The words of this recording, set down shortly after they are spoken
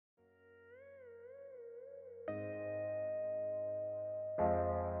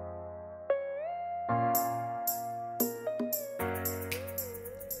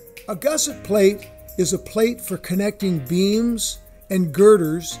A gusset plate is a plate for connecting beams and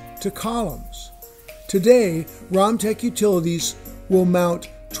girders to columns. Today, Romtec Utilities will mount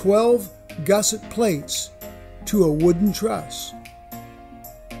 12 gusset plates to a wooden truss.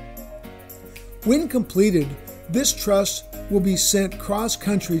 When completed, this truss will be sent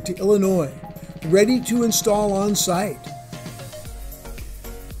cross-country to Illinois, ready to install on site.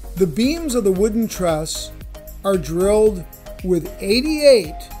 The beams of the wooden truss are drilled with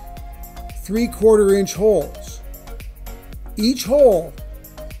 88 3/4-inch holes, each hole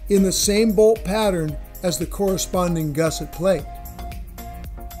in the same bolt pattern as the corresponding gusset plate.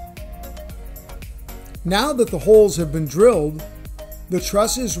 Now that the holes have been drilled, the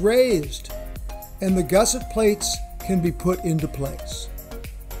truss is raised and the gusset plates can be put into place.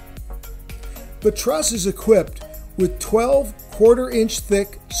 The truss is equipped with 12 1/4-inch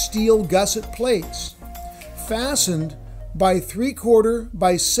thick steel gusset plates fastened by 3/4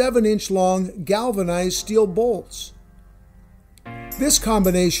 by 7-inch long galvanized steel bolts. This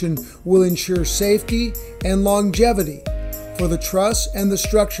combination will ensure safety and longevity for the truss and the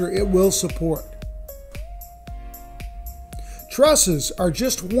structure it will support. Trusses are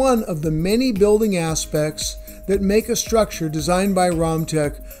just one of the many building aspects that make a structure designed by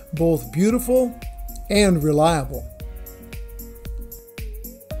Romtec both beautiful and reliable.